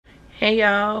Hey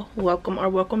y'all,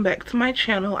 welcome back to my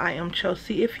channel. I am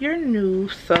Chelsea if you're new,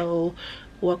 so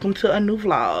welcome to a new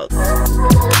vlog.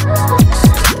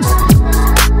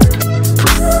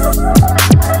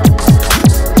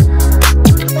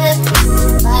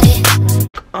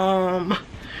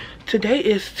 Today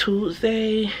is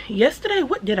Tuesday. Yesterday,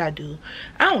 what did I do?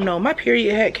 I don't know, my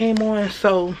period had came on,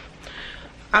 so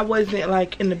I wasn't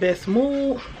like in the best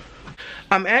mood.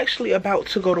 I'm actually about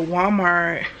to go to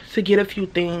Walmart to get a few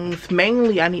things.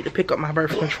 Mainly I need to pick up my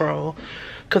birth control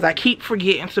because I keep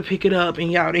forgetting to pick it up,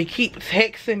 and y'all, they keep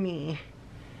texting me.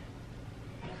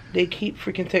 They keep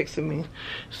freaking texting me.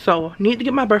 So need to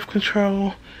get my birth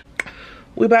control.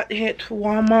 We about to head to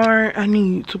Walmart. I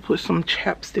need to put some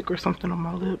chapstick or something on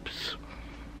my lips.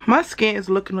 My skin is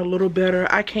looking a little better.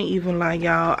 I can't even lie,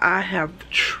 y'all. I have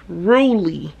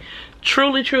truly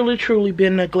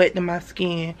been neglecting my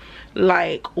skin.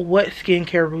 Like, what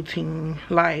skincare routine?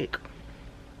 Like,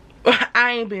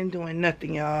 I ain't been doing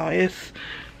nothing, y'all. It's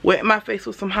wet my face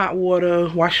with some hot water,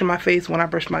 washing my face when I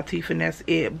brush my teeth, and that's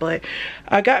it. But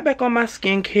I got back on my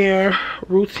skincare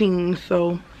routine,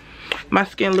 so my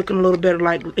skin looking a little better.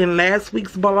 Like in last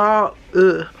week's vlog,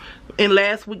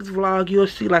 you'll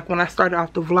see, like when I started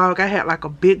off the vlog, I had like a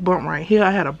big bump right here,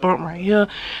 I had a bump right here,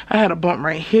 I had a bump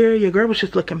right here. Your girl was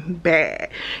just looking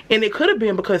bad, and it could have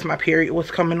been because my period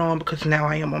was coming on, because now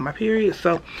I am on my period.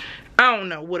 So I don't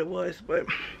know what it was, but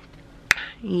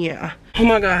yeah. Oh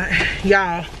my god,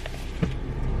 y'all,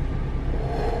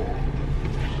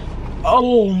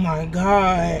 oh my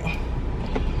god,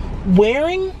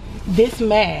 wearing this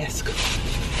mask,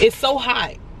 it's so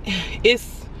hot.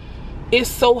 It's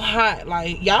so hot,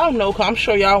 like, y'all know, cause I'm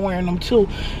sure y'all wearing them too.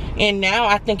 And now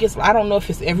I think it's, I don't know if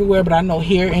it's everywhere, but I know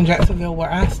here in Jacksonville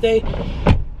where I stay,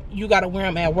 you gotta wear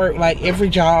them at work. Like every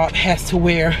job has to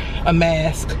wear a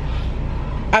mask.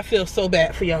 I feel so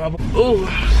bad for y'all. Ooh,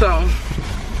 so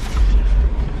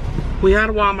we out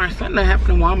of Walmart. Something happened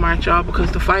in Walmart, y'all, because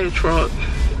the fire truck,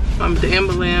 the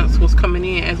ambulance was coming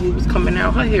in as we was coming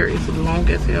out. Her hair is long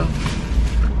as hell,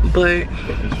 but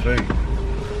it's fake.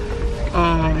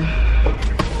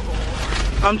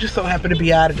 I'm just so happy to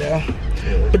be out of there.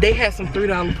 But they had some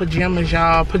 $3 pajamas,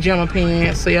 y'all, pajama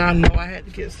pants. So y'all know I had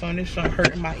to get some. This shit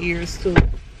hurting my ears too.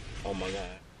 Oh my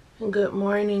god. Good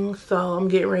morning. So I'm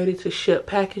getting ready to ship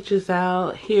packages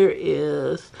out. Here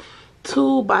is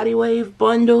 2 body wave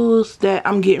bundles that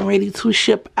I'm getting ready to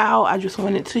ship out. I just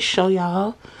wanted to show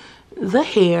y'all the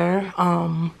hair.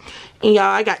 And y'all,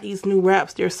 I got these new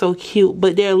wraps. They're so cute,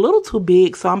 but they're a little too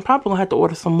big, so I'm probably gonna have to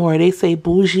order some more. They say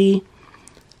bougie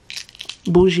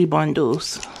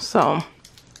bundles, so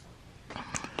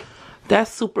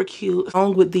that's super cute.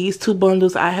 Along with these 2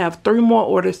 bundles, I have 3 more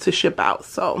orders to ship out,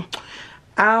 so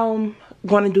I'm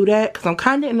gonna do that because I'm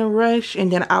kind of in a rush,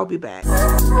 and then I'll be back.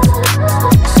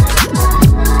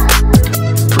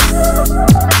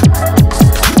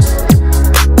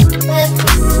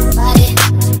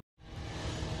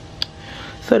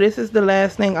 So this is the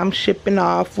last thing I'm shipping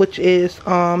off, which is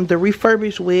the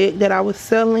refurbished wig that I was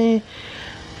selling.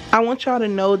 I want y'all to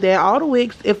know that all the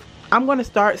wigs, if I'm going to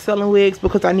start selling wigs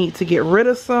because I need to get rid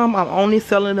of some, I'm only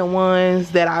selling the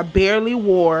ones that I barely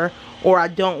wore or I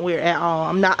don't wear at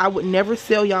all. I would never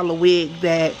sell y'all a wig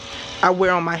that I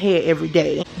wear on my head every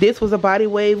day. This was a body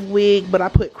wave wig, but I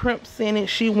put crimps in it.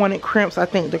 She wanted crimps. I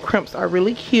think the crimps are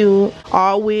really cute.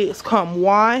 All wigs come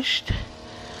washed.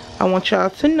 I want y'all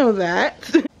to know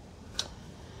that.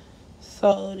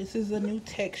 So this is a new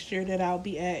texture that I'll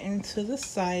be adding to the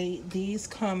site. These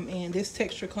come in, this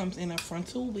texture comes in a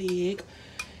frontal wig,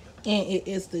 and it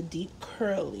is the deep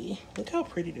curly. Look how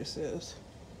pretty this is.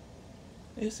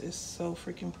 This is so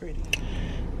freaking pretty.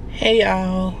 Hey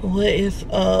y'all, what is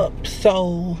up?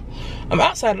 So I'm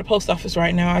outside of the post office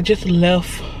right now. I just left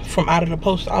from out of the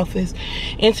post office,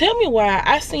 and tell me why.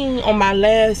 I seen on my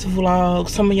last vlog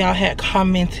some of y'all had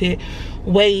commented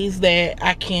ways that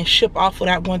I can ship off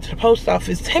without going to the post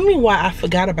office. Tell me why I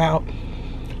forgot about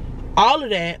all of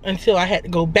that until I had to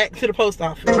go back to the post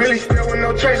office.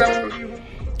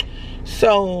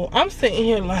 So I'm sitting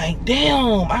here like,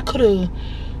 damn, I could have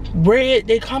read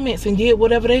their comments and did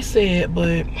whatever they said,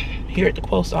 but here at the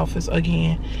post office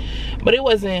again. But it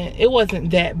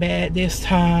wasn't that bad this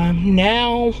time.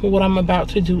 Now what I'm about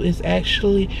to do is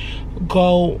actually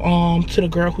go to the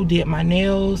girl who did my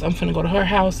nails. I'm finna go to her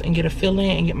house and get a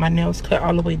fill-in and get my nails cut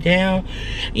all the way down.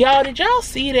 Y'all, did y'all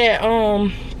see that?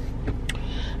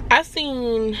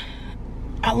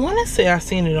 I want to say I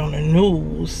seen it on the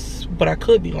news, but I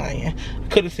could be lying. I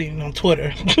could have seen it on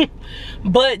Twitter.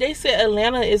 But they said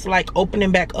Atlanta is like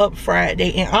opening back up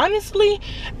Friday. And honestly,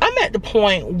 I'm at the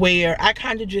point where I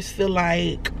kind of just feel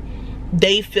like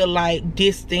they feel like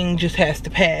this thing just has to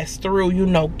pass through. You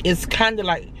know, it's kind of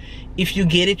like, if you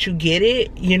get it, you get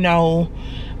it, you know,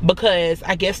 because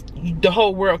I guess the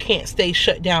whole world can't stay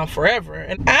shut down forever.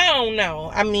 And I don't know.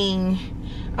 I mean,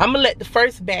 I'm gonna let the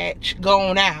first batch go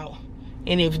on out,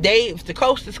 and if the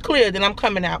coast is clear, then I'm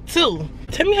coming out too.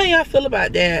 Tell me how y'all feel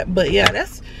about that. But yeah,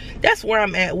 that's where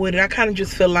I'm at with it. I kind of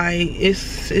just feel like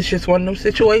it's just one of those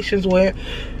situations where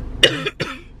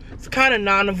it's kind of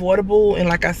non-avoidable, and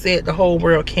like I said, the whole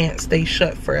world can't stay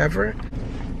shut forever.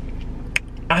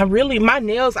 My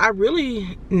nails, I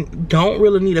really don't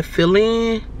really need a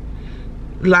fill-in,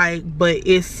 like, but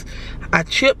I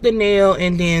chipped the nail,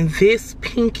 and then this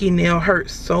pinky nail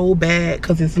hurts so bad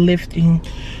because it's lifting.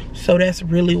 So that's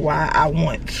really why I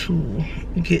want to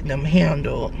get them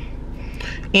handled,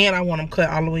 and I want them cut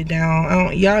all the way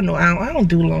down. Y'all know I don't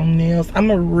do long nails.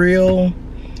 I'm a real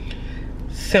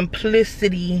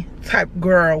simplicity type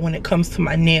girl when it comes to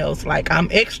my nails. Like, I'm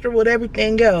extra with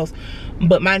everything else,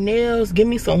 but my nails, give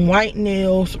me some white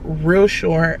nails, real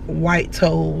short, white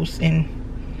toes, and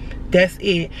that's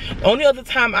it. The only other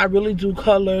time I really do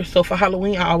color, so for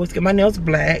Halloween I always get my nails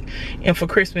black, and for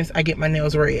Christmas I get my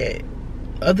nails red.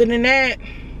 Other than that,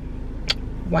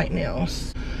 white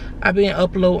nails. I've been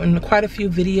uploading quite a few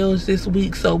videos this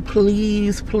week, so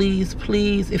please, please,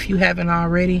 please, if you haven't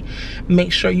already,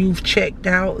 make sure you've checked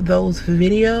out those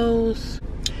videos.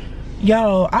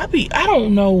 Y'all, I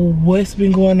don't know what's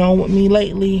been going on with me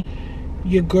lately.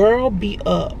 Your girl be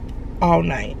up all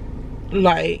night,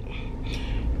 like,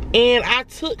 and I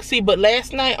took, but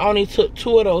last night I only took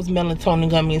 2 of those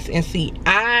melatonin gummies, and see,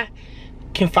 I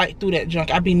can fight through that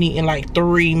junk. I be needing like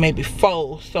 3, maybe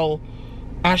 4, so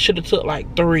I should have took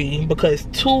like 3, because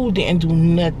 2 didn't do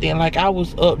nothing. Like, I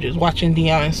was up just watching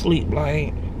Dion sleep,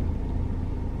 like,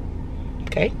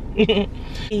 okay.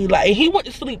 he went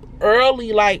to sleep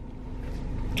early, like,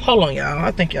 hold on y'all,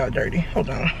 I think y'all dirty, hold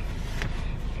on,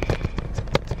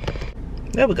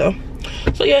 there we go.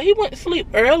 So yeah, he went to sleep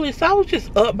early, so I was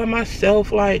just up by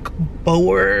myself, like,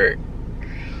 bored.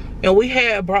 And we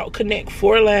had brought Connect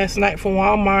 4 last night from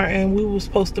Walmart, and we were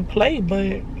supposed to play,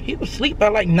 but he was asleep by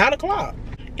like 9 o'clock.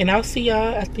 And I'll see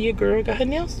y'all after your girl got her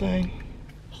nails done.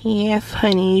 Yes,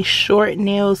 honey, short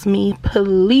nails me,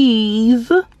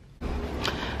 please.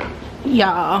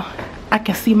 Y'all, I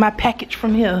can see my package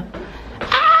from here.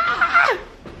 Ah!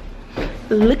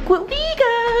 Look what we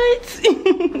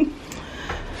got.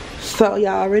 So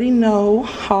y'all already know,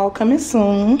 haul coming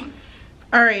soon.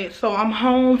 Alright, so I'm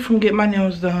home from getting my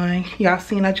nails done. Y'all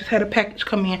seen I just had a package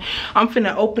come in. I'm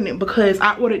finna open it because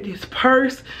I ordered this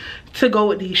purse to go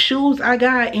with these shoes I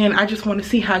got, and I just want to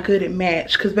see how good it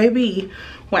matched. Because baby,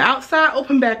 when outside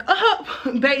open back up,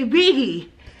 baby,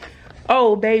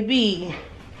 oh baby.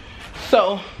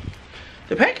 So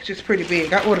the package is pretty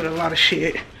big. I ordered a lot of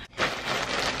shit.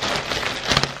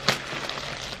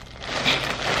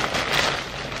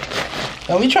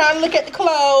 Don't be trying to look at the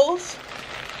clothes.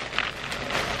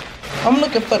 I'm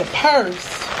looking for the purse.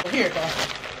 Oh, here it goes.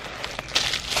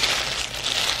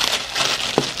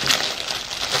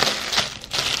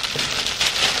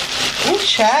 Ooh,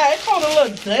 child, it's on a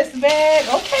little dust bag.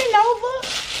 Okay, Nova.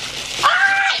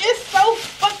 Ah, it's so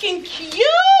fucking cute.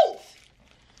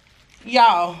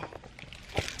 Y'all,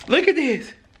 look at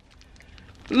this.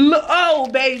 Look, oh,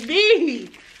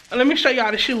 baby. Let me show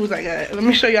y'all the shoes I got. Let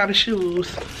me show y'all the shoes.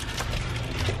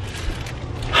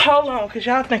 Hold on, because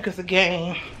y'all think it's a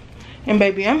game. And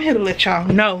baby, I'm here to let y'all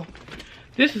know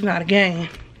this is not a game.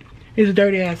 It's a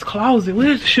dirty ass closet.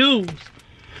 Where's the shoes?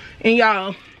 And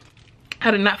y'all,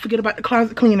 I did not forget about the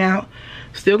closet clean out.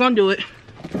 Still gonna do it.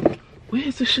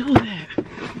 Where's the shoes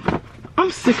at?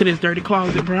 I'm sick of this dirty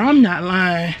closet, bro. I'm not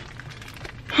lying.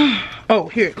 Oh,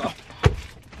 here it go.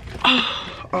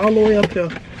 Oh, all the way up here.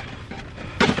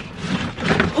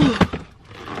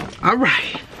 All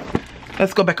right,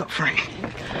 let's go back up front.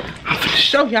 I'm gonna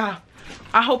show y'all.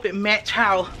 I hope it matched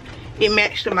how it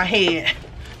matched to my head.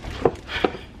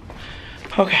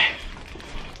 Okay.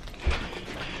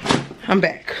 I'm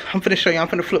back. I'm finna show y'all. I'm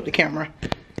finna flip the camera.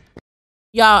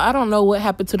 Y'all, I don't know what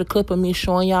happened to the clip of me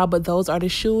showing y'all, but those are the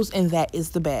shoes and that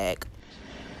is the bag.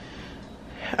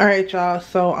 Alright, y'all.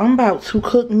 So I'm about to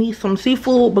cook me some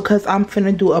seafood because I'm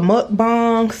finna do a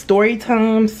mukbang story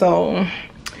time. So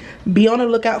be on the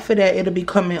lookout for that. It'll be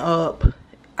coming up.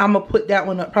 I'm gonna put that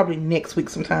one up probably next week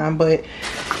sometime. But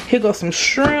here goes some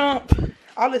shrimp.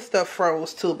 All this stuff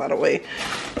froze too, by the way.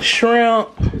 Shrimp,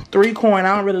 3 corn.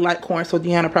 I don't really like corn, so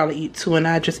Deanna probably eat 2 and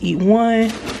I just eat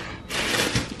 1.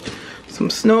 Some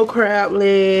snow crab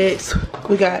legs.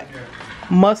 We got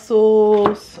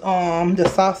mussels,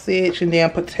 the sausage, and then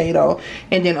potato.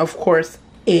 And then of course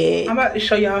I'm about to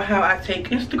show y'all how I take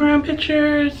Instagram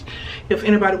pictures. If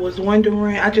anybody was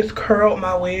wondering, I just curled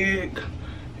my wig.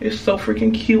 It's so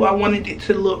freaking cute. I wanted it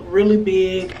to look really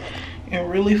big and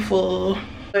really full.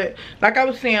 But like I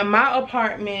was saying, my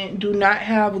apartment do not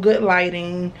have good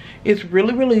lighting. It's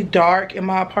really dark in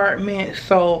my apartment,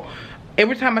 so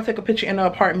every time I take a picture in the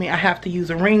apartment I have to use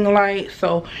a ring light.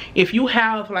 So if you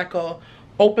have like a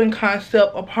open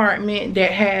concept apartment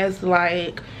that has,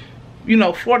 like, you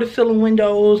know, floor to ceiling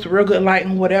windows, real good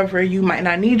lighting, whatever, you might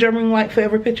not need your ring light for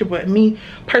every picture, but me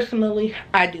personally,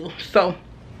 I do. So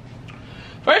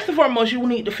first and foremost, you will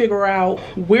need to figure out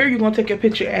where you're gonna take your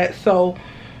picture at. So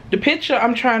the picture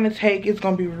I'm trying to take is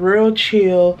gonna be real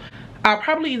chill. I'll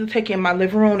probably either take it in my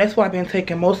living room. That's where I've been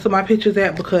taking most of my pictures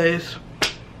at, because,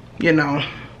 you know,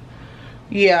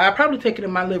 yeah, I'll probably take it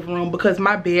in my living room because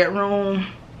my bedroom,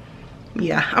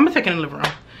 yeah, I'm gonna take it in the living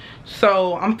room.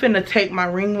 So I'm finna take my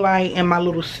ring light and my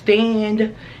little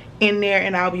stand in there,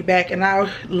 and I'll be back and I'll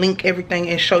link everything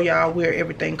and show y'all where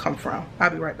everything come from. I'll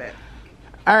be right back.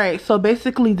 All right, so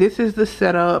basically this is the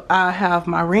setup. I have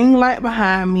my ring light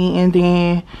behind me, and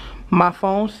then my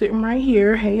phone sitting right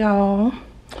here. Hey y'all.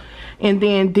 And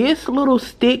then this little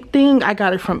stick thing, I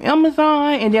got it from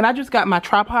Amazon, and then I just got my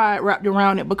tripod wrapped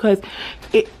around it because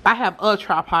I have a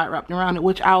tripod wrapped around it,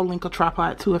 which I'll link a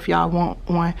tripod too if y'all want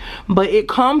one. But it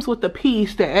comes with a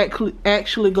piece that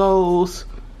actually goes,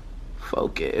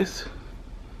 focus,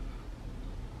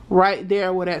 right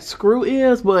there where that screw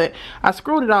is, but I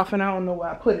screwed it off and I don't know where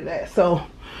I put it at. So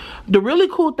the really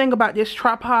cool thing about this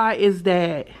tripod is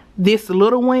that this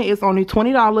little one is only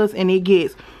 $20, and it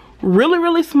gets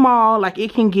really small. Like,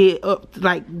 it can get up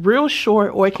like real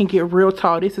short, or it can get real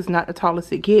tall. This is not the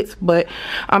tallest it gets, but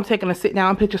I'm taking a sit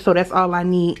down picture, so that's all I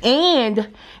need. And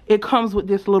it comes with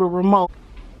this little remote.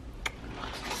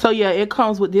 So yeah, it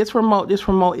comes with this remote. This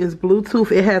remote is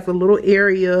Bluetooth. It has a little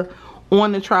area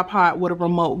on the tripod where the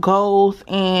remote goes,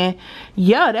 and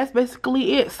yeah, that's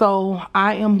basically it. So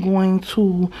I am going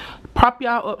to prop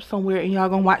y'all up somewhere, and y'all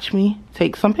gonna watch me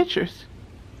take some pictures.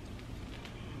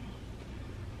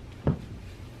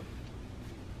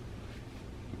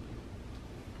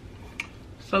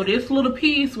 So this little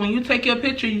piece, when you take your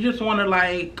picture, you just want to,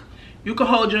 like, you can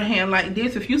hold your hand like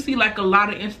this. If you see like a lot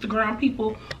of Instagram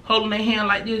people holding their hand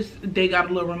like this, they got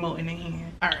a little remote in their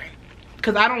hand. All right,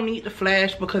 because I don't need the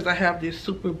flash because I have this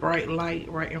super bright light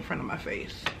right in front of my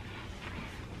face.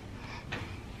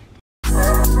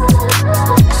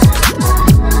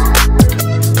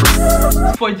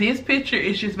 For this picture,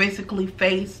 it's just basically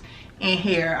face and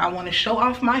hair. I want to show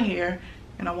off my hair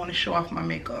and I want to show off my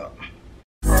makeup.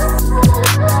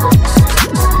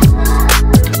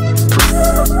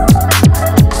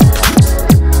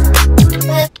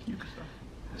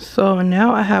 So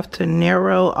now I have to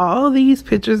narrow all these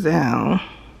pictures down.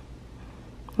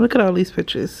 Look at all these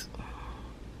pictures.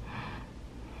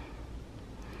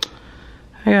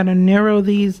 I gotta narrow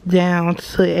these down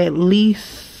to at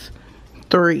least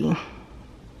 3.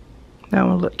 That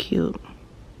one look cute.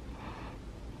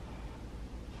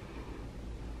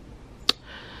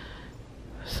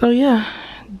 So yeah,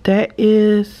 that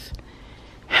is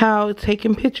how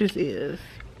taking pictures is.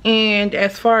 And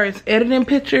as far as editing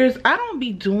pictures, I don't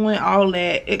be doing all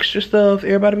that extra stuff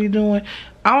everybody be doing.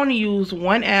 I only use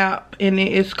one app, and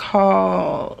it is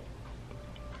called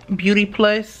Beauty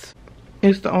Plus.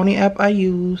 It's the only app I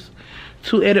use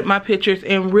to edit my pictures.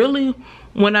 And really,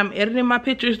 when I'm editing my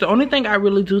pictures, the only thing I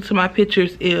really do to my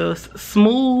pictures is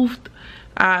smooth.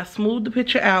 I smooth the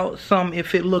picture out some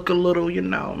if it look a little, you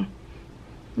know,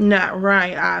 not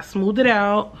right. I smooth it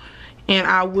out, and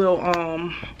I will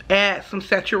add some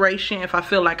saturation. If I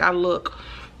feel like I look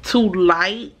too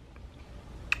light,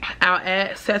 I'll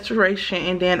add saturation,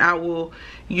 and then I will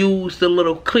use the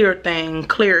little clear thing,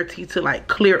 clarity, to like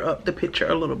clear up the picture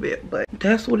a little bit. But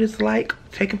that's what it's like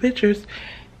taking pictures.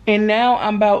 And now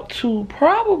I'm about to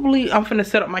I'm finna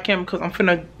set up my camera because I'm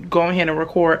finna go ahead and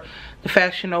record the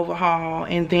Fashion Nova haul,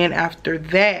 and then after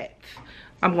that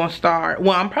I'm gonna start,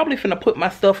 well, I'm probably finna put my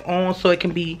stuff on so it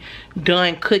can be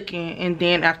done cooking, and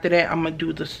then after that I'm gonna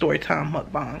do the story time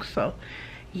mukbang. So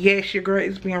yes, your girl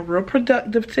is being real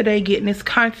productive today, getting this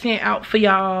content out for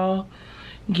y'all,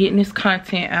 getting this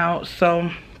content out. So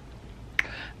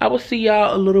I will see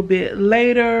y'all a little bit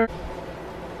later.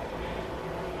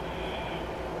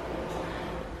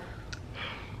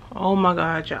 Oh my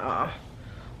god, y'all,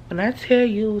 when I tell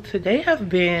you, today have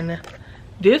been,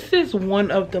 this is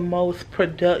one of the most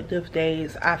productive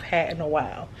days I've had in a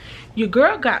while. Your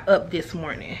girl got up this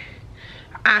morning.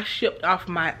 I shipped off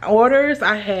my orders.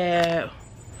 I had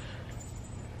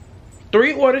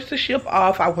 3 orders to ship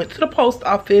off. I went to the post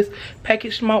office,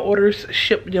 packaged my orders,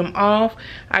 shipped them off.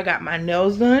 I got my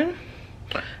nails done.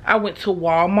 I went to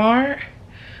Walmart.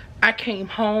 I came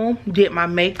home, did my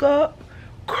makeup,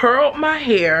 curled my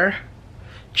hair,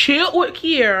 chilled with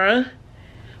Kiara,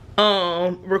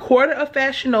 recorded a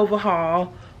Fashion Nova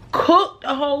haul, cooked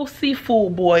a whole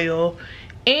seafood boil,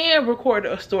 and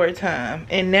recorded a story time.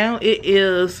 And now it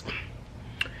is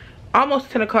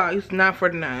almost 10 o'clock. It's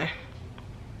 9:49.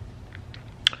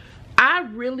 I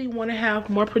really want to have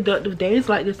more productive days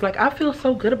like this. Like, I feel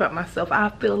so good about myself. I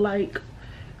feel like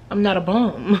I'm not a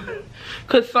bum.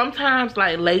 Because sometimes,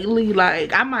 like, lately,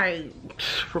 like, I might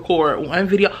record one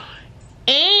video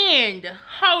and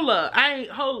hold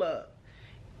up.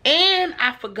 And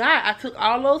I forgot. I took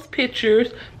all those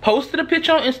pictures, posted a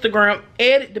picture on Instagram,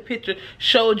 edited the picture,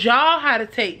 showed y'all how to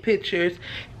take pictures,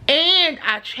 and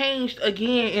I changed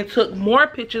again and took more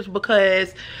pictures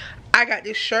because I got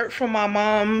this shirt from my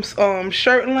mom's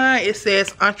shirt line. It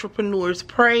says Entrepreneurs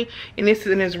Pray, and it's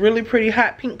in this really pretty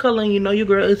hot pink color, and you know your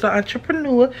girl is an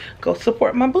entrepreneur. Go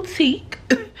support my boutique.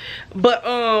 But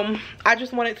I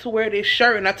just wanted to wear this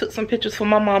shirt, and I took some pictures for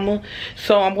my mama,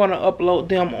 so I'm gonna upload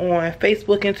them on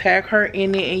Facebook and tag her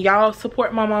in it. And y'all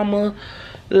support my mama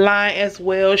line as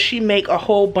well. She make a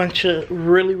whole bunch of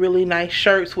really nice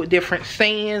shirts with different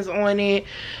sayings on it.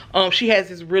 She has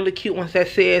this really cute one that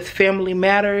says Family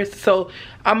Matters. So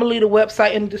I'm gonna leave the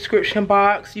website in the description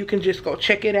box. You can just go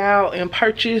check it out and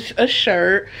purchase a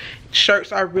shirt.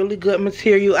 Shirts are really good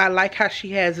material. I like how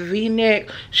she has V-neck.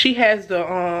 She has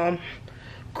the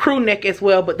crew neck as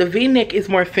well, but the V-neck is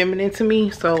more feminine to me,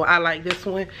 so I like this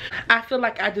one. I feel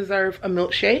like I deserve a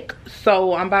milkshake,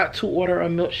 so I'm about to order a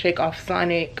milkshake off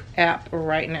Sonic app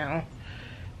right now.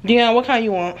 Dion, what kind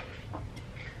you want?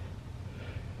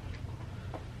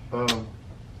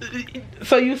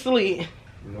 So you sleep?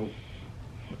 Nope.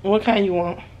 What kind you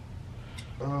want?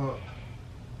 I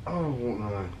don't want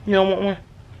none. You don't want one?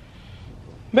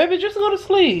 Baby, just go to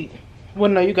sleep. Well,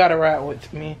 no, you gotta ride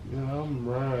with me. Yeah, I'm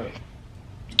right.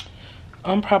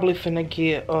 I'm probably finna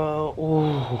get,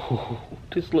 ooh,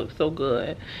 this looks so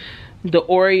good. The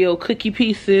Oreo cookie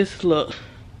pieces, look.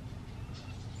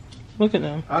 Look at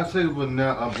them. I take a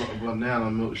banana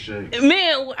milkshake.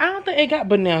 Man, I don't think it got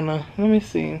banana. Let me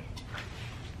see.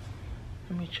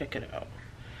 Let me check it out.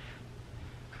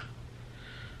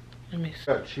 Let me see.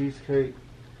 Got cheesecake.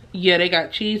 Yeah, they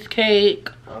got cheesecake.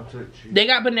 I'll take cheese. They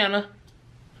got banana.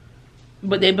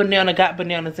 But they banana got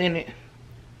bananas in it.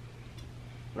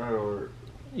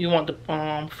 You want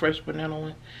the fresh banana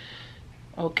one?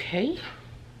 Okay.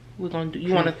 We're gonna do.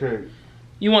 You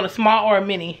want a small or a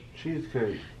mini?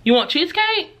 Cheesecake. You want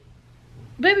cheesecake?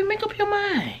 Baby, make up your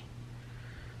mind.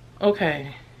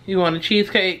 Okay. You want a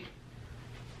cheesecake?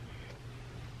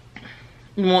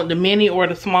 You want the mini or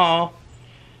the small?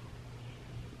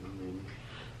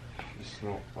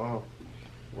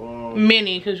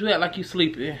 Mini, because you act like you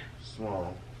sleepy.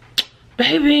 Small.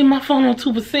 Baby, my phone on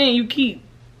 2%. You keep.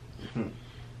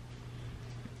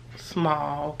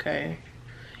 Small, okay.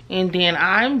 And then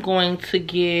I'm going to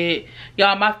get,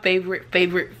 y'all, my favorite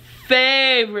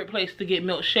place to get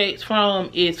milkshakes from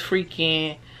is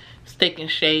freaking Steak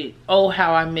and Shake. Oh,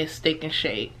 how I miss Steak and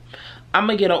Shake. I'm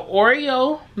gonna get an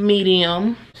Oreo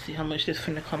medium. See how much this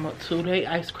finna come up to. They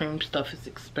ice cream stuff is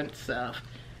expensive.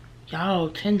 Y'all,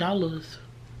 $10.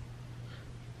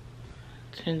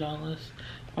 $10.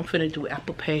 I'm finna do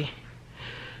Apple Pay.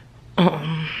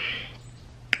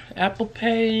 Apple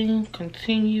Pay,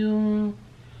 continue,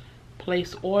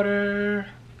 place order,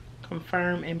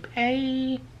 confirm and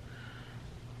pay.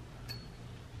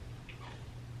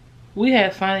 We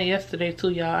had Sonic yesterday too,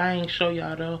 y'all. I ain't show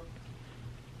y'all though.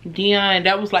 Dion,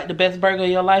 that was like the best burger of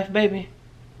your life, baby.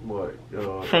 What?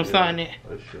 From Sonic.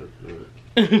 That shit's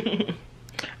good.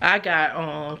 I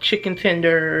got chicken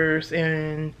tenders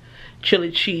and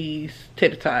chili cheese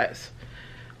tater tots.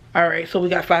 Alright, so we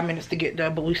got 5 minutes to get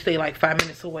done, but we stay like 5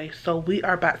 minutes away. So we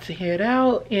are about to head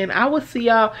out, and I will see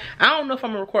y'all. I don't know if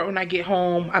I'm gonna record when I get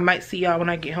home. I might see y'all when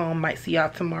I get home, might see y'all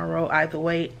tomorrow. Either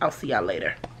way, I'll see y'all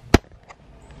later.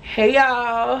 Hey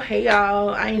y'all,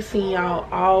 I ain't seen y'all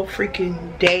all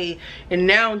freaking day, and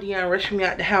now Dion rushed me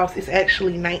out the house. It's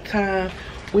actually nighttime.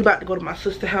 We about to go to my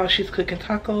sister's house. She's cooking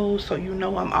tacos, so you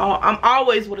know I'm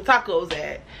always where the tacos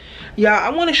at. Y'all, I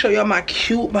want to show y'all my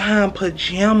cute behind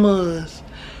pajamas.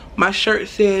 My shirt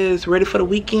says ready for the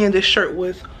weekend. This shirt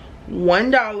was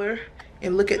 $1,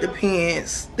 and look at the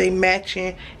pants, they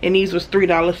matching, and these was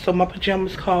 $3. So my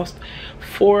pajamas cost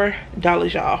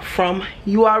 $4, y'all. From,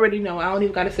 you already know, I don't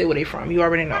even gotta say where they from. You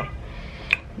already know.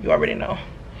 You already know.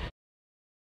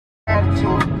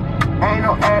 Attitude, ain't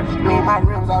no attitude. My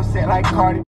rims all set like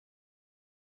Cardi.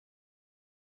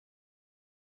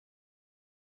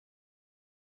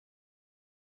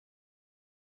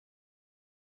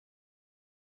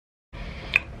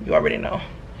 You already know.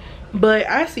 But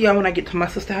I see y'all when I get to my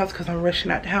sister's house because I'm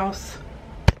rushing out the house.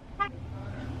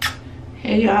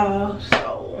 Hey y'all.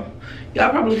 So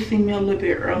y'all probably seen me a little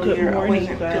bit earlier. I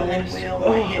wasn't feeling well.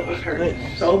 My head was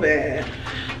hurting so bad.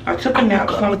 I took a nap,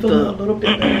 so I'm feeling a little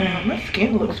bit better now. My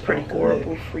skin looks pretty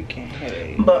horrible, freaking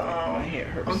headache. But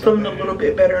I'm feeling a little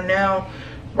bit better now.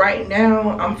 Right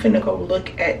now, I'm finna go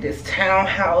look at this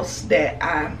townhouse that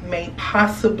I may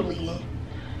possibly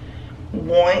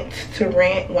want to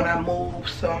rent when I move.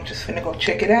 So I'm just finna go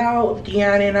check it out.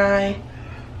 Deanna and I.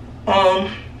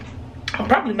 I'm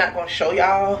probably not gonna show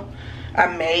y'all. I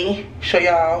may show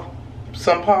y'all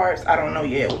some parts. I don't know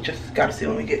yet. We just gotta see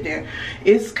when we get there.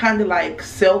 It's kind of like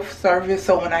self-service,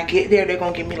 so when I get there they're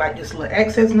gonna give me like this little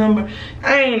access number.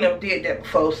 I ain't never did that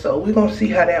before, so we're gonna see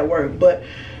how that works. But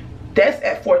that's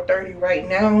at 4:30 right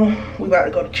now. We about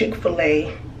to go to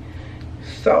Chick-fil-A.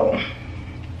 So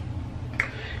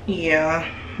yeah,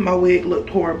 my wig looked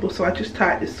horrible, so I just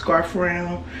tied this scarf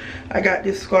around. I got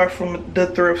this scarf from the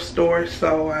thrift store,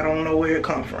 so I don't know where it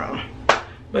come from,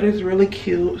 but it's really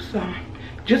cute. So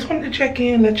just wanted to check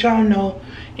in, let y'all know.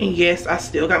 And yes, I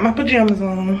still got my pajamas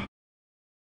on.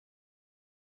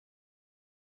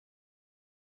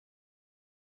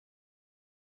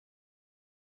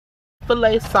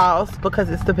 Filet sauce, because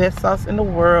it's the best sauce in the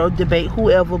world. Debate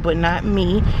whoever, but not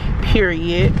me,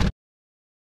 period.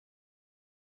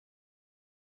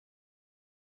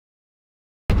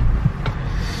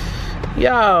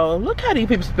 Yo, look how these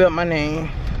people spelled my name.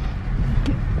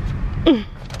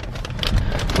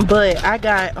 But I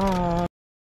got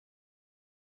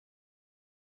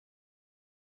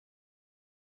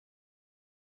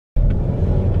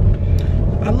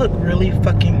I look really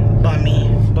fucking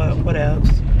bummy, but what else?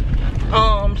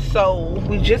 So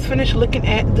we just finished looking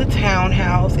at the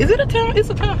townhouse. Is it a town? It's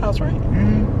a townhouse, right?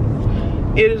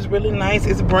 Mm-hmm. It is really nice.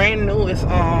 It's brand new. It's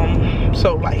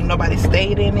so like nobody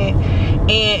stayed in it,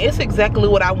 and it's exactly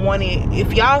what I wanted.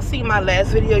 If y'all see my last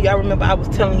video, y'all remember I was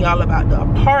telling y'all about the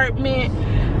apartment.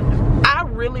 I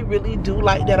really do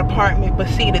like that apartment, but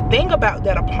see, the thing about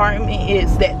that apartment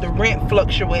is that the rent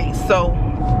fluctuates. So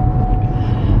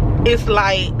it's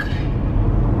like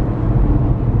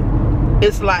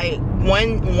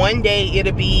one day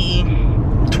it'll be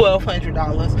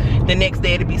 $1,200, the next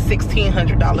day it'll be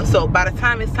 $1,600. So by the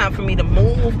time it's time for me to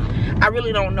move, I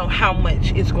really don't know how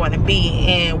much it's going to be.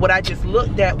 And what I just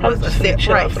looked at was a set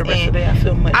price. For the rest of the day, I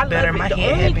feel much better. My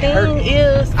head been hurting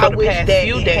is I wish that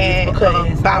it had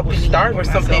because I was starving or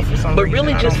something, but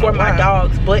really just for my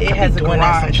dogs. But it has a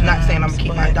garage. Not saying I'm gonna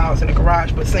keep my dogs in the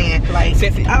garage, but saying like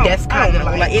since that's kind of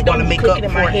like it don't make up for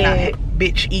my head.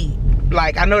 Bitch, eat.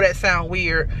 Like, I know that sounds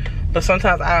weird, but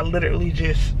sometimes I literally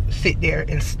just sit there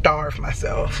and starve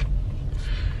myself.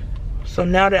 So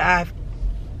now that I've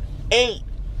ate,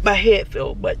 my head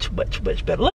feels much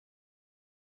better. Look.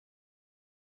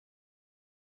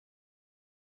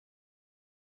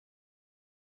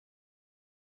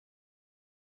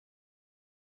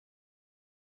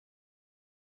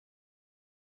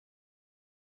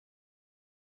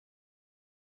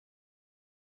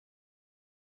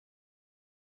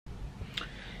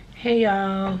 Hey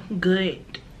y'all,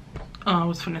 good. I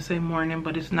was finna say morning,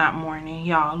 but it's not morning.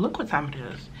 Y'all, look what time it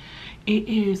is. It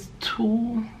is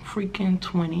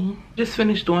 2:20. Just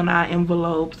finished doing our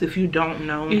envelopes. If you don't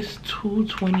know, it's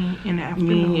 2:20 in the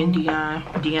afternoon. Me and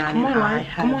Deanna and I,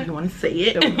 however you want to say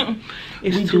it.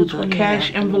 We do the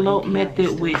cash envelope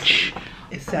method, which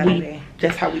it's Saturday.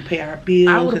 That's how we pay our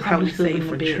bills. That's how we save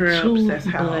for trips. That's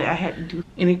how I had to do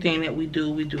anything that we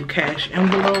do cash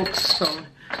envelopes. So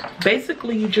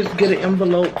basically you just get an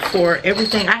envelope for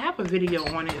everything. I have a video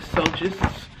on it, so just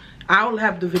I'll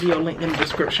have the video linked in the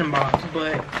description box.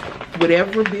 But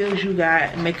whatever bills you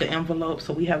got, make an envelope.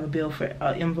 So we have a bill for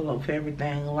envelope for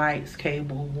everything: lights,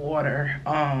 cable, water,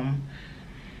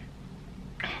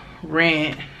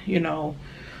 rent, you know,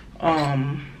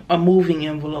 a moving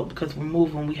envelope because we're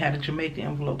moving. We had a Jamaica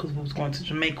envelope because we was going to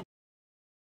Jamaica.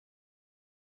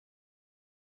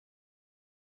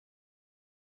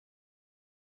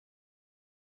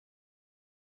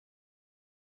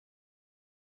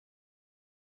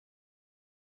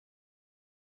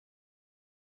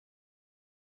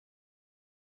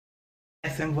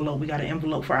 Envelope, we got an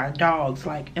envelope for our dogs,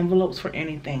 like envelopes for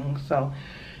anything. So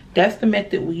that's the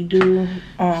method we do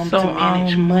to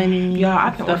manage money,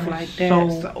 y'all, stuff like that.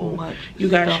 So much you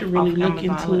guys should really look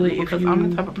into it if you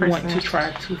I'm the type of person want to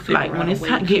try to figure like when it's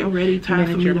getting ready, time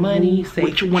for me to money,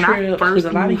 which when I first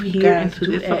a lot of you guys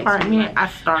into this apartment, I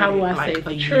started how do I like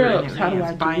a year how do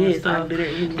I buy this stuff.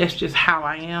 That's just how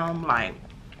I am. Like,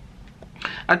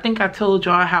 I think I told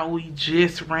y'all how we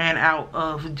just ran out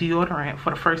of deodorant for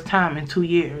the first time in 2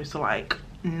 years. Like,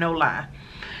 no lie.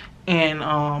 And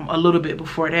a little bit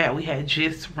before that, we had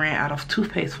just ran out of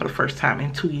toothpaste for the first time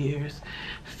in 2 years.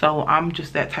 So I'm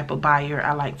just that type of buyer.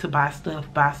 I like to buy stuff.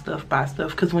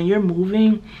 Because when you're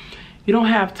moving, you don't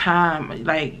have time.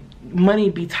 Like, money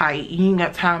be tight. You ain't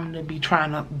got time to be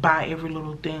trying to buy every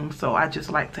little thing. So I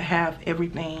just like to have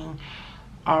everything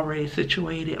already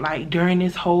situated. Like, during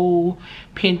this whole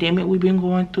pandemic we've been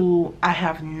going through, I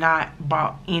have not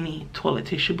bought any toilet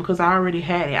tissue because I already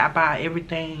had it. I buy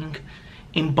everything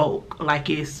in bulk. Like,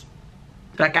 it's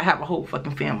like I have a whole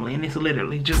fucking family, and it's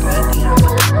literally just me and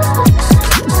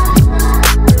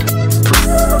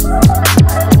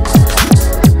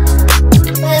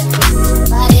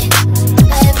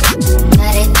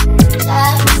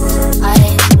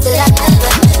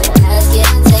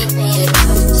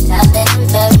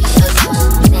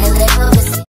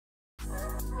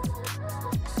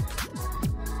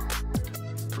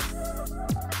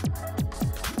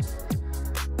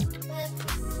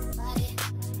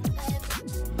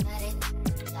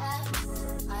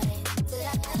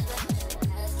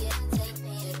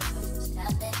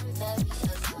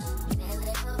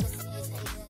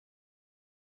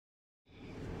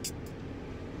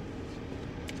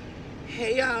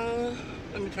Hey y'all,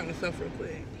 let me turn this off real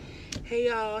quick. Hey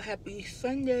y'all, happy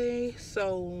Sunday.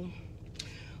 So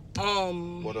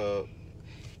What up?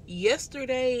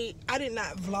 yesterday I did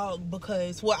not vlog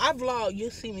because, well, I vlogged, you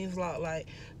see me vlog like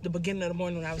the beginning of the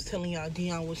morning when I was telling y'all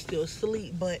Dion was still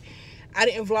asleep, but I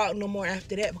didn't vlog no more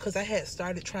after that because I had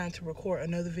started trying to record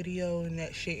another video and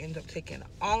that shit ended up taking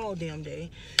all damn day.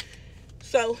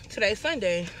 So today's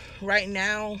Sunday. Right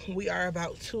now we are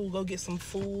about to go get some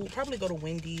food, probably go to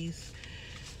Wendy's,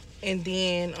 and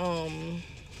then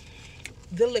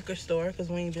the liquor store, because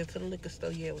we ain't been to the liquor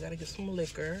store yet. We gotta get some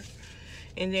liquor,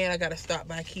 and then I gotta stop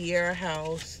by Kiara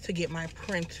house to get my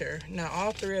printer. Now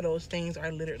all three of those things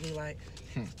are literally like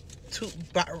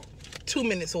 2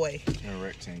 minutes away. A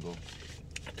rectangle.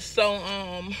 So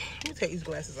let me take these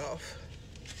glasses off.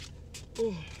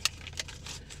 Ooh.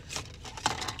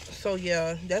 So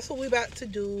yeah, that's what we about to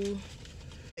do.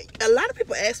 A lot of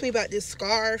people ask me about this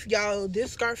scarf, y'all.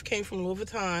 This scarf came from Louis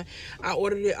Vuitton. I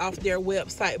ordered it off their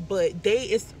website, but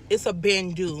it's a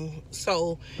bandeau,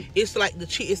 so it's like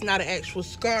it's not an actual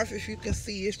scarf. If you can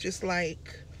see, it's just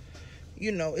like,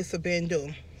 you know, it's a bandeau.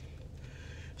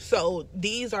 So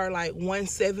these are like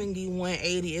 $170,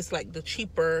 $180. It's like the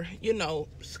cheaper, you know,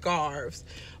 scarves.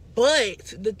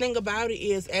 But the thing about it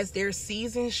is, as their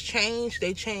seasons change,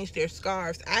 they change their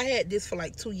scarves. I had this for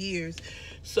like 2 years,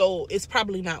 so it's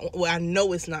probably not, well, I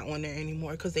know it's not on there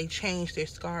anymore because they changed their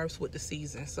scarves with the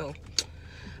season. So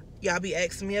y'all be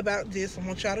asking me about this. I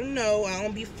want y'all to know I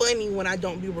don't be funny when I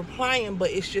don't be replying,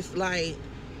 but it's just like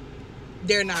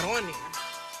they're not on there.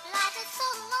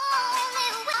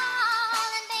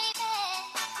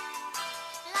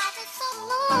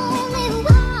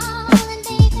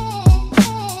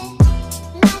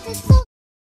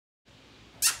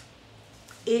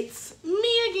 It's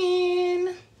me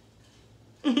again.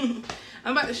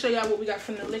 I'm about to show y'all what we got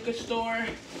from the liquor store.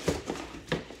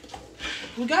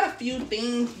 We got a few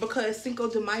things because Cinco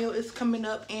de Mayo is coming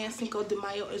up, and Cinco de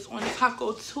Mayo is on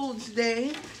Taco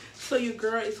Tuesday. So your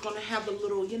girl is gonna have a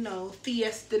little, you know,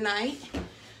 fiesta night.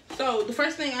 So the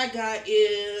first thing I got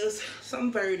is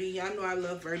some Verde. Y'all know I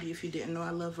love Verde. If you didn't know I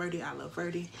love Verde, I love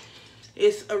Verde.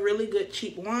 It's a really good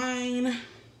cheap wine.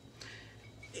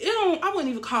 I wouldn't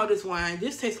even call this wine.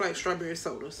 This tastes like strawberry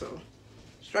soda. So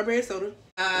strawberry soda.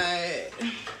 I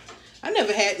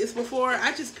never had this before.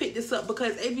 I just picked this up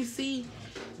because ABC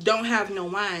don't have no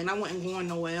wine. I wasn't going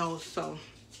nowhere else. So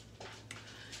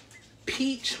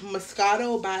Peach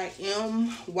Moscato by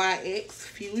MYX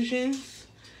Fusions.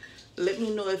 Let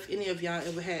me know if any of y'all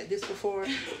ever had this before.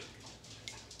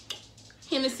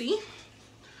 Hennessy.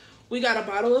 We got a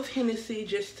bottle of Hennessy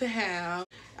just to have.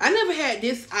 I never had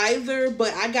this either,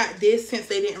 but I got this since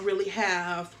they didn't really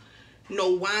have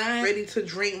no wine. Ready to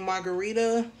drink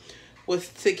margarita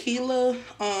with tequila.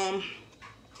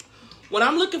 When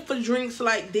I'm looking for drinks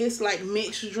like this, like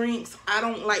mixed drinks, I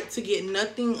don't like to get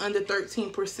nothing under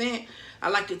 13%. I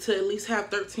like it to at least have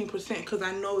 13% because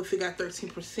I know if it got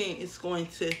 13%, it's going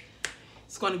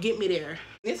to get me there.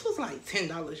 This was like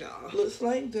 $10, y'all. Looks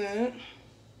like that.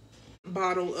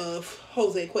 Bottle of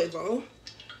Jose Cuervo.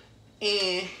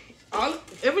 And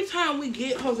every time we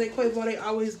get Jose Cuervo, they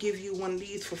always give you one of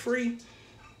these for free.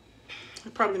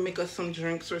 They'll probably make us some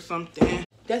drinks or something.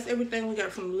 That's everything we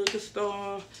got from the liquor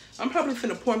store. I'm probably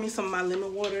finna pour me some of my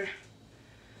lemon water.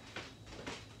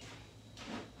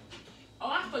 Oh,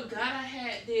 I forgot I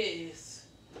had this.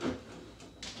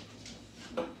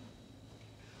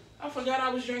 I forgot I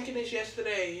was drinking this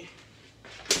yesterday.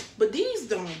 But these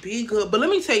don't be good. But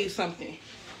let me tell you something.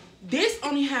 This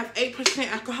only have 8%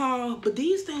 alcohol, but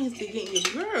these things be getting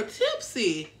your girl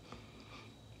tipsy.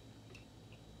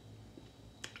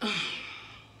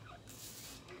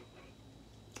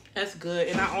 That's good.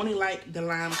 And I only like the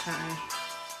lime kind.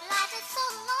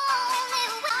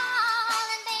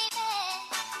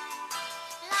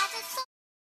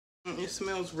 It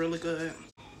smells really good.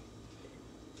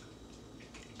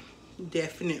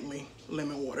 Definitely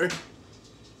lemon water.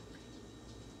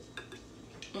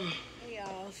 Hey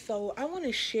y'all, so I want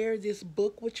to share this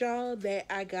book with y'all that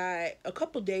I got a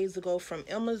couple days ago from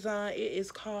Amazon. It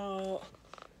is called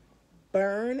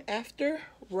Burn After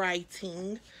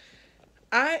Writing.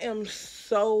 I am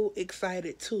so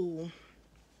excited to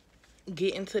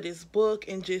get into this book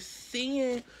and just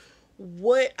seeing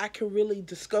what I can really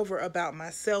discover about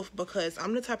myself, because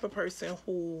I'm the type of person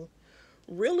who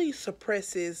really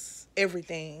suppresses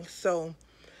everything. So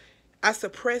I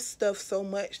suppress stuff so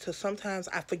much to sometimes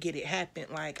I forget it happened.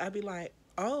 Like I'd be like,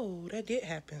 oh, that did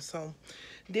happen. So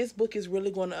this book is really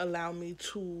going to allow me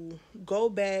to go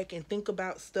back and think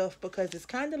about stuff, because it's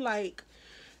kind of like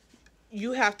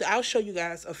you have to, I'll show you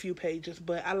guys a few pages,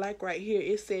 but I like right here,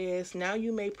 it says, now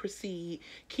you may proceed,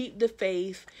 keep the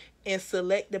faith, and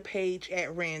select the page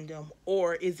at random,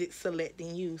 or is it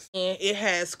selecting you? And it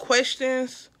has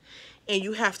questions, and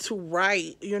you have to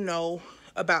write, you know,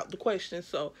 about the questions.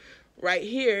 So right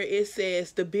here, it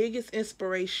says, the biggest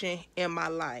inspiration in my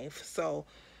life. So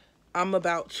I'm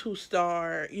about to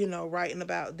start, you know, writing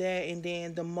about that. And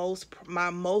then my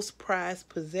most prized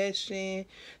possession.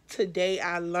 Today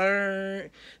I learned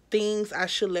things I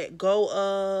should let go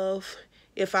of.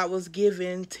 If I was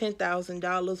given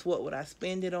 $10,000, what would I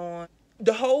spend it on?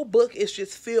 The whole book is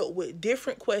just filled with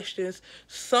different questions,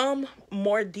 some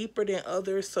more deeper than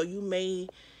others. So you may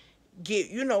get,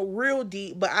 you know, real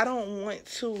deep, but I don't want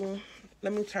to.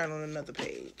 Let me turn on another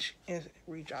page and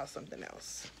read y'all something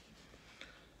else.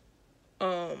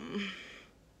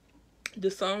 The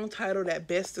song title that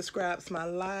best describes my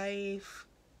life.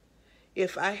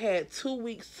 If I had 2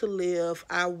 weeks to live,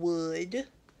 I would.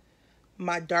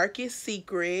 My darkest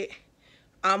secret.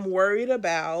 I'm worried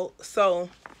about. So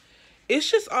it's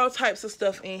just all types of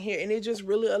stuff in here, and it just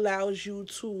really allows you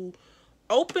to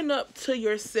open up to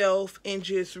yourself and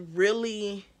just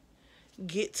really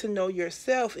get to know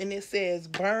yourself. And it says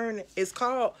burn. It's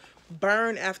called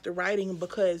Burn After Writing,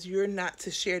 because you're not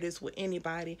to share this with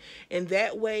anybody, and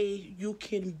that way you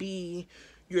can be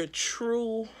your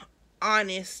true,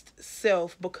 honest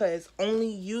self, because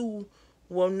only you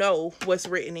will know what's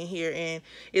written in here. And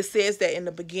it says that in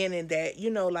the beginning that, you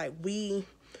know, like we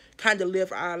kind of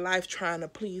live our life trying to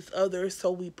please others, so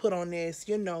we put on this,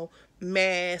 you know,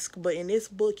 mask. But in this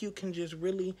book you can just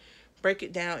really break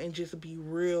it down and just be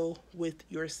real with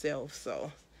yourself.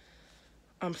 So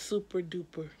I'm super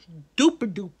duper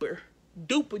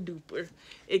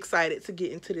excited to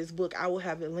get into this book. I will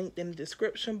have it linked in the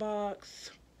description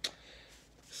box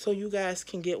so you guys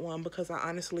can get one, because I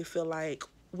honestly feel like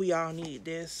we all need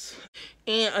this.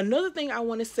 And another thing I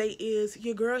want to say is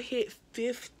your girl hit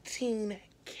 15K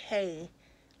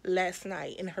last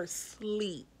night in her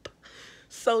sleep.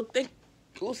 So thank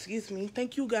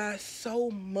you guys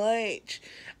so much.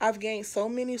 I've gained so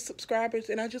many subscribers,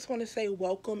 and I just want to say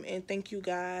welcome and thank you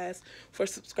guys for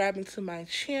subscribing to my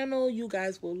channel. You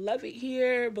guys will love it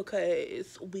here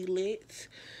because we lit.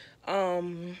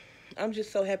 I'm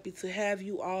just so happy to have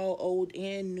you all, old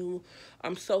and new.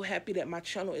 I'm so happy that my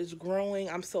channel is growing.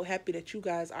 I'm so happy that you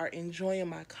guys are enjoying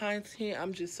my content.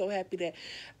 I'm just so happy that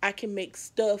I can make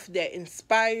stuff that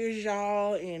inspires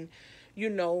y'all and, you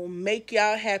know, make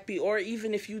y'all happy. Or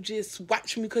even if you just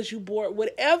watch me because you bored,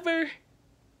 whatever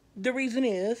the reason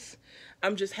is,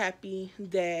 I'm just happy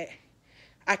that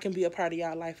I can be a part of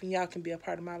y'all life and y'all can be a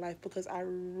part of my life, because I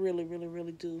really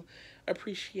do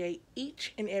appreciate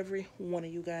each and every one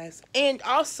of you guys. And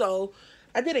also,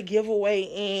 I did a giveaway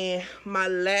in my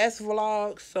last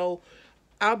vlog, so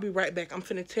I'll be right back. I'm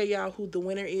finna tell y'all who the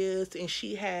winner is, and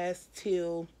she has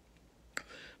till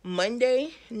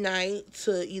Monday night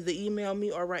to either email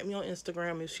me or write me on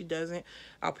Instagram. If she doesn't,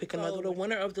 I'll pick another. The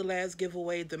winner of the last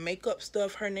giveaway, the makeup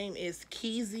stuff, her name is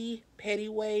Chelsie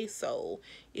Pettyway. So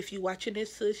if you watching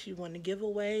this, sis, you want to give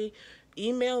away,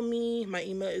 email me. My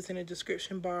email is in the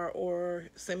description bar, or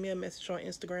send me a message on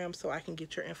Instagram so I can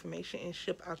get your information and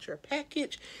ship out your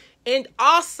package. And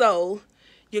also,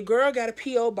 your girl got a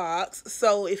P.O. box.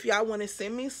 So if y'all want to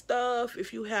send me stuff,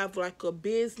 if you have like a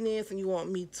business and you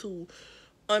want me to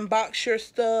unbox your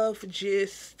stuff,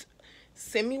 just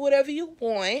send me whatever you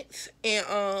want,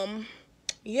 and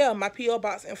yeah, my PO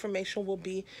box information will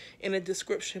be in the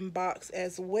description box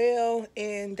as well.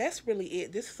 And that's really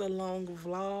it. This is a long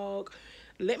vlog.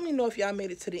 Let me know if y'all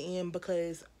made it to the end,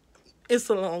 because it's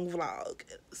a long vlog.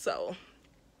 So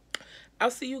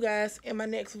I'll see you guys in my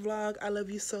next vlog. I love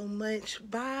you so much.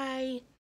 Bye.